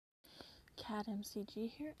Cat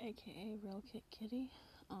MCG here, aka Real Kit Kitty.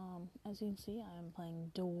 As you can see, I am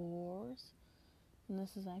playing Doors, and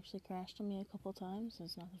this has actually crashed on me a couple times, so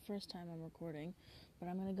it's not the first time I'm recording, but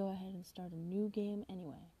I'm going to go ahead and start a new game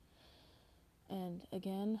anyway. And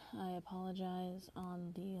again, I apologize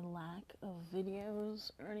on the lack of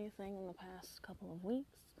videos or anything in the past couple of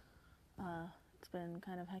weeks. It's been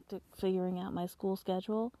kind of hectic figuring out my school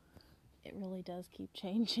schedule. It really does keep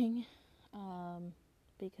changing.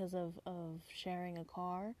 Because of sharing a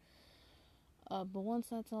car. But once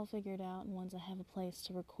that's all figured out, and once I have a place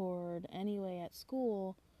to record anyway at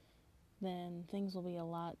school, then things will be a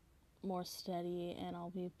lot more steady, and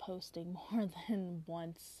I'll be posting more than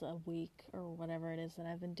once a week, or whatever it is that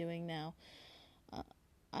I've been doing now.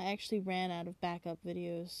 I actually ran out of backup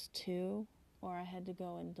videos too, or I had to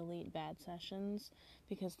go and delete bad sessions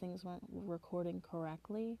because things weren't recording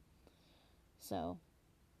correctly. So,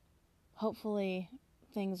 hopefully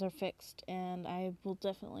things are fixed, and I will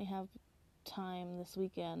definitely have time this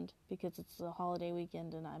weekend because it's a holiday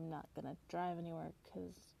weekend and I'm not gonna drive anywhere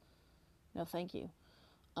because no thank you.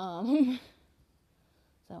 So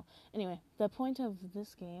anyway, the point of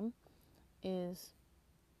this game is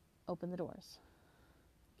open the doors,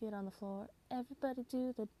 get on the floor, everybody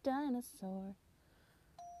do the dinosaur.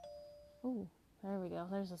 Ooh, there we go,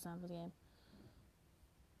 there's the sound of the game.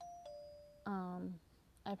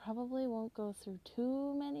 I probably won't go through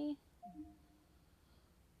too many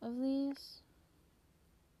of these.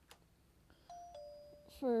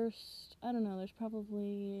 First, I don't know, there's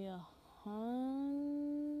probably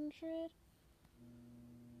 100?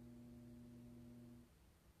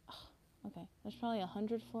 Okay, there's probably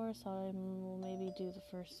 100 floors, so I will maybe do the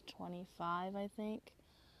first 25, I think.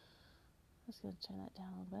 I'm just going to turn that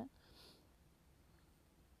down a little bit.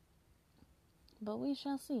 But we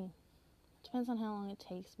shall see. Depends on how long it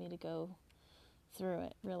takes me to go through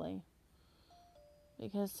it, really.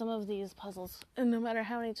 Because some of these puzzles, and no matter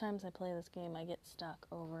how many times I play this game, I get stuck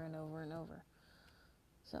over and over and over.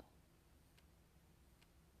 So,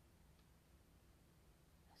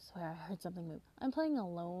 I swear I heard something move. I'm playing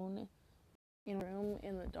alone in a room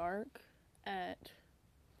in the dark at,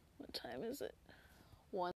 what time is it?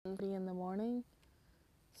 1:30 in the morning.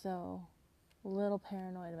 So, a little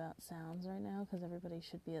paranoid about sounds right now because everybody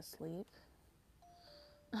should be asleep.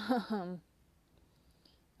 And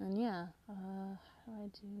yeah, how do I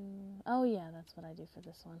do? Oh yeah, that's what I do for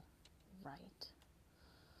this one. Right.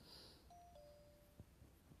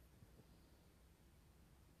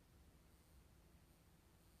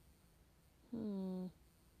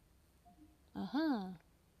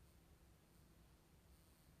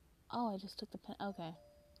 Oh, I just took the pin. Okay.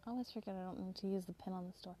 I always forget I don't need to use the pin on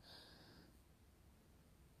this door.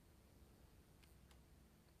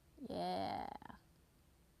 Yeah.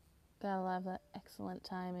 Gotta love that excellent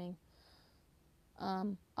timing.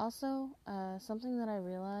 Also, something that I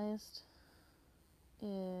realized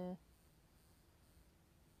is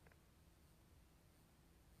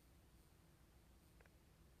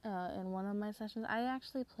in one of my sessions, I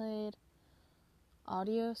actually played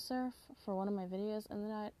audio surf for one of my videos, and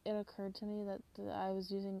then it occurred to me that I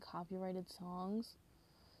was using copyrighted songs.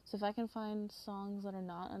 So if I can find songs that are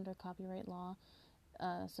not under copyright law,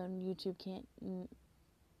 so YouTube can't,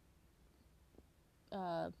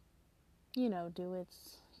 do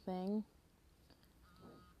its thing,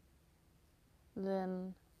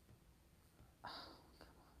 then,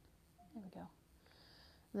 there we go.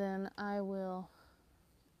 Then I will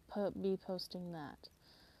be posting that.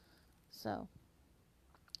 So,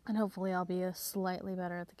 and hopefully I'll be slightly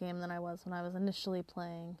better at the game than I was when I was initially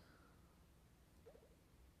playing.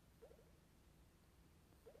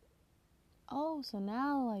 Oh, so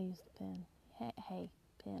now I use the pin. Hey,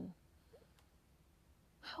 pin.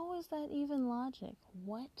 How is that even logic?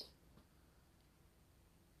 What?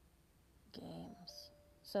 Games.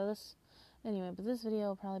 So but this video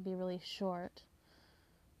will probably be really short.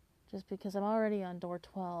 Just because I'm already on door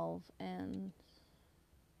 12, and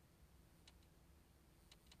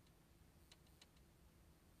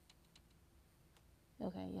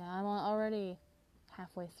okay, yeah, I'm already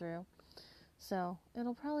halfway through. So,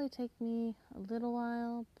 it'll probably take me a little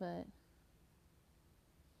while, but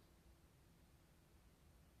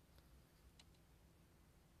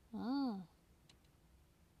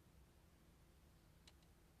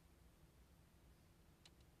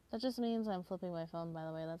that just means I'm flipping my phone, by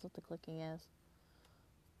the way. That's what the clicking is.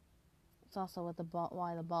 It's also what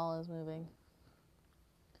why the ball is moving.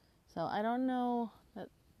 So, I don't know that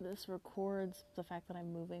this records the fact that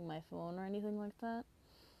I'm moving my phone or anything like that.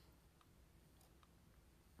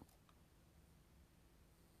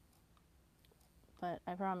 But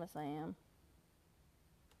I promise I am.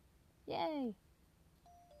 Yay!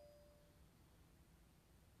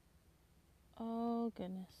 Oh,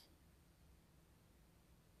 goodness.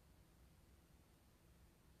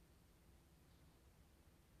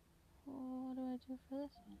 What do I do for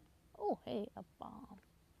this one? Oh, hey, a bomb.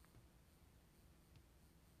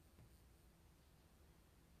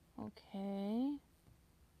 Okay.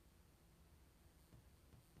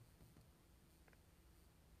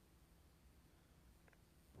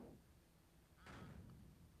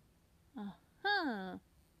 Uh-huh.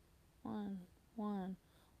 One, one,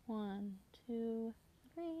 one, two,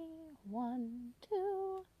 three. 1,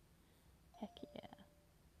 2. Heck yeah.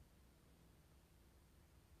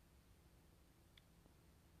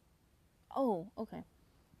 Oh, okay.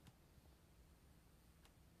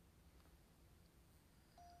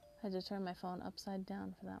 I had to turn my phone upside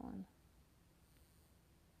down for that one.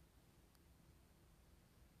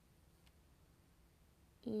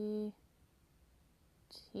 E,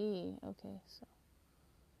 T. Okay, so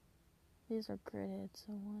these are gridded.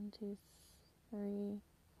 So 1, 2, 3,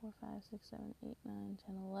 4, 5, 6, 7, 8, 9,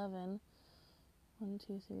 10, 11. 1,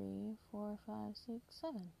 2, 3, 4, 5, 6,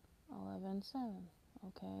 7. 11, 7.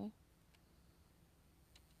 Okay.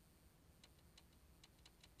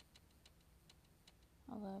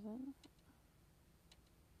 $11.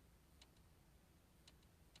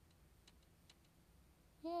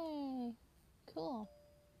 Yay! Cool.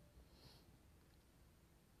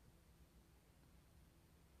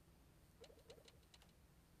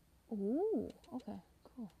 Ooh, okay,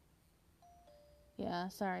 cool. Yeah,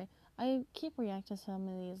 sorry. I keep reacting to some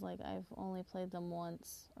of these like I've only played them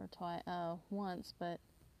once or twice, once, but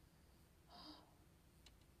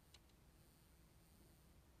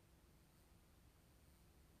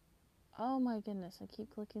oh my goodness, I keep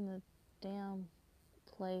clicking the damn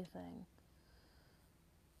play thing.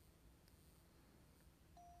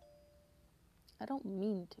 I don't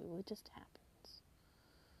mean to, it just happens.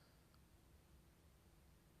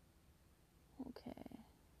 Okay.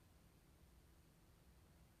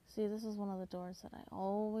 See, this is one of the doors that I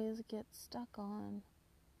always get stuck on.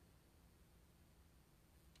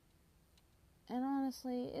 And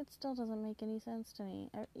honestly, it still doesn't make any sense to me.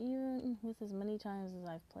 Even with as many times as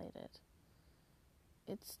I've played it,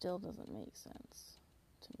 it still doesn't make sense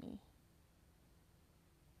to me.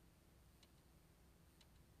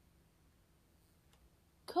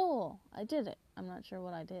 Cool, I did it. I'm not sure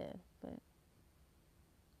what I did, but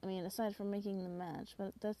I mean, aside from making the match,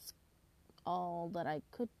 but that's all that I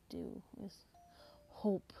could do is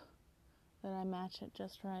hope that I match it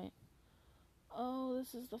just right. Oh,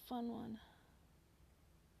 this is the fun one.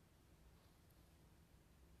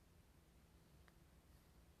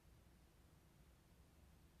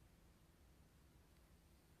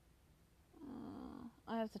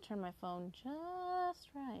 I have to turn my phone just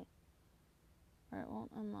right, or it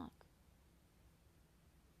won't unlock.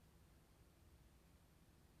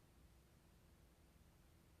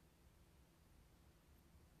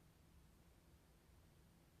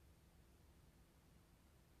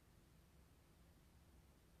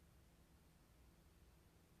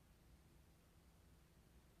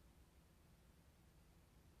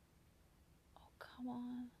 Oh, come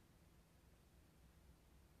on.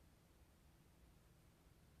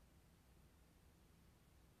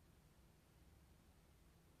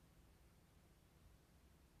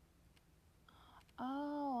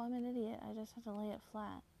 Oh, I'm an idiot. I just have to lay it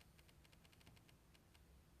flat.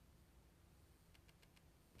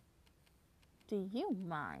 Do you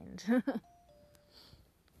mind?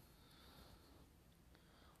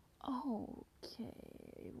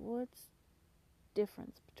 Okay, what's the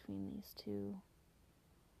difference between these two?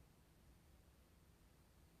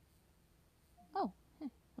 Oh,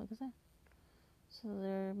 hey, look at that. So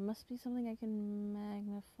there must be something I can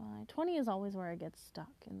magnify. 20 is always where I get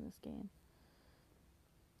stuck in this game.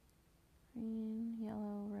 Green,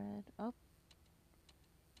 yellow, red. Oh.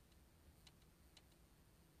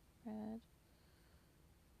 Red.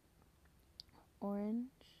 Orange,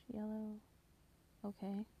 yellow.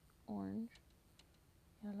 Okay. Orange,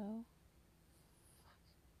 yellow. Fuck.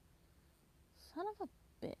 Son of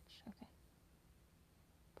a bitch. Okay.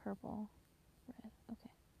 Purple, red.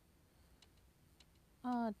 Okay.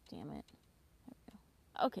 Oh, damn it. There we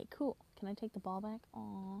go. Okay, cool. Can I take the ball back?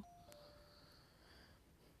 Aw.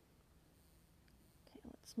 Okay,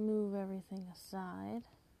 let's move everything aside.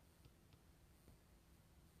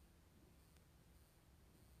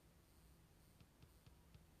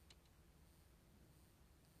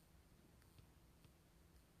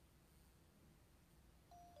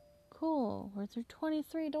 Cool. We're through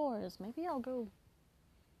 23 doors. Maybe I'll go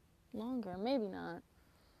longer. Maybe not.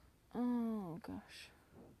 Oh, gosh.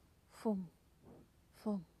 Boom.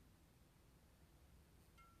 Boom.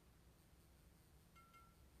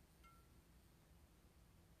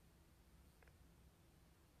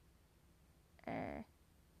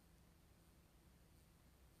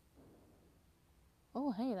 Oh,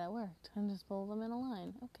 hey, that worked. I just pulled them in a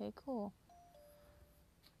line. Okay, cool.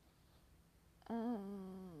 Oh,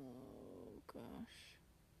 gosh.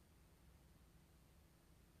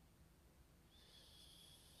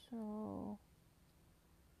 So...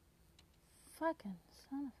 Fucking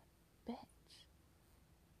son of a bitch.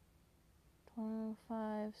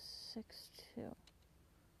 25, 6, 2. 2,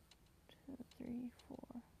 3, 4,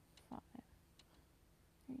 5.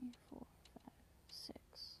 3, 4, 5, 6,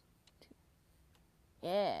 2.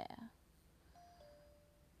 Yeah.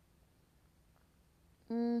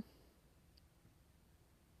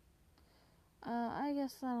 I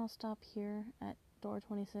guess I'll stop here at door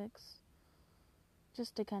 26.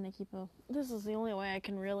 Just to kind of keep a... This is the only way I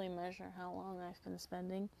can really measure how long I've been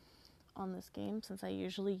spending on this game, since I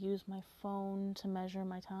usually use my phone to measure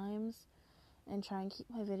my times and try and keep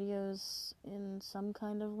my videos in some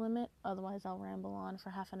kind of limit. Otherwise, I'll ramble on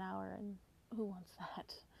for half an hour, and who wants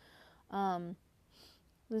that?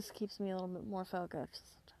 This keeps me a little bit more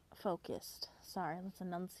focused. Sorry, let's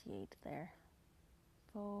enunciate there.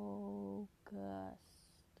 Focused.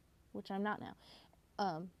 Which I'm not now.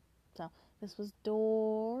 So, this was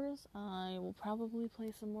Doors. I will probably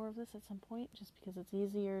play some more of this at some point, just because it's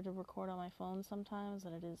easier to record on my phone sometimes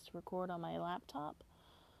than it is to record on my laptop.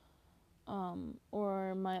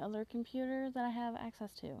 Or my other computer that I have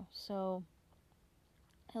access to. So,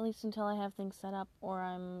 at least until I have things set up, or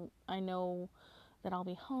I know that I'll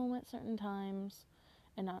be home at certain times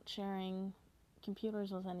and not sharing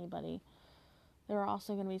computers with anybody. There are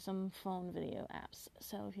also going to be some phone video apps.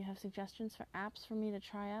 So if you have suggestions for apps for me to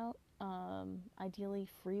try out, ideally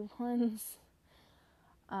free ones,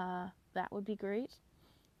 that would be great.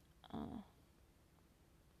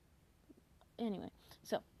 Anyway,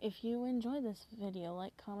 so if you enjoyed this video,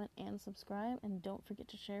 like, comment, and subscribe, and don't forget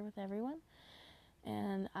to share with everyone.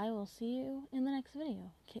 And I will see you in the next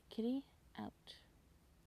video. Kitty out.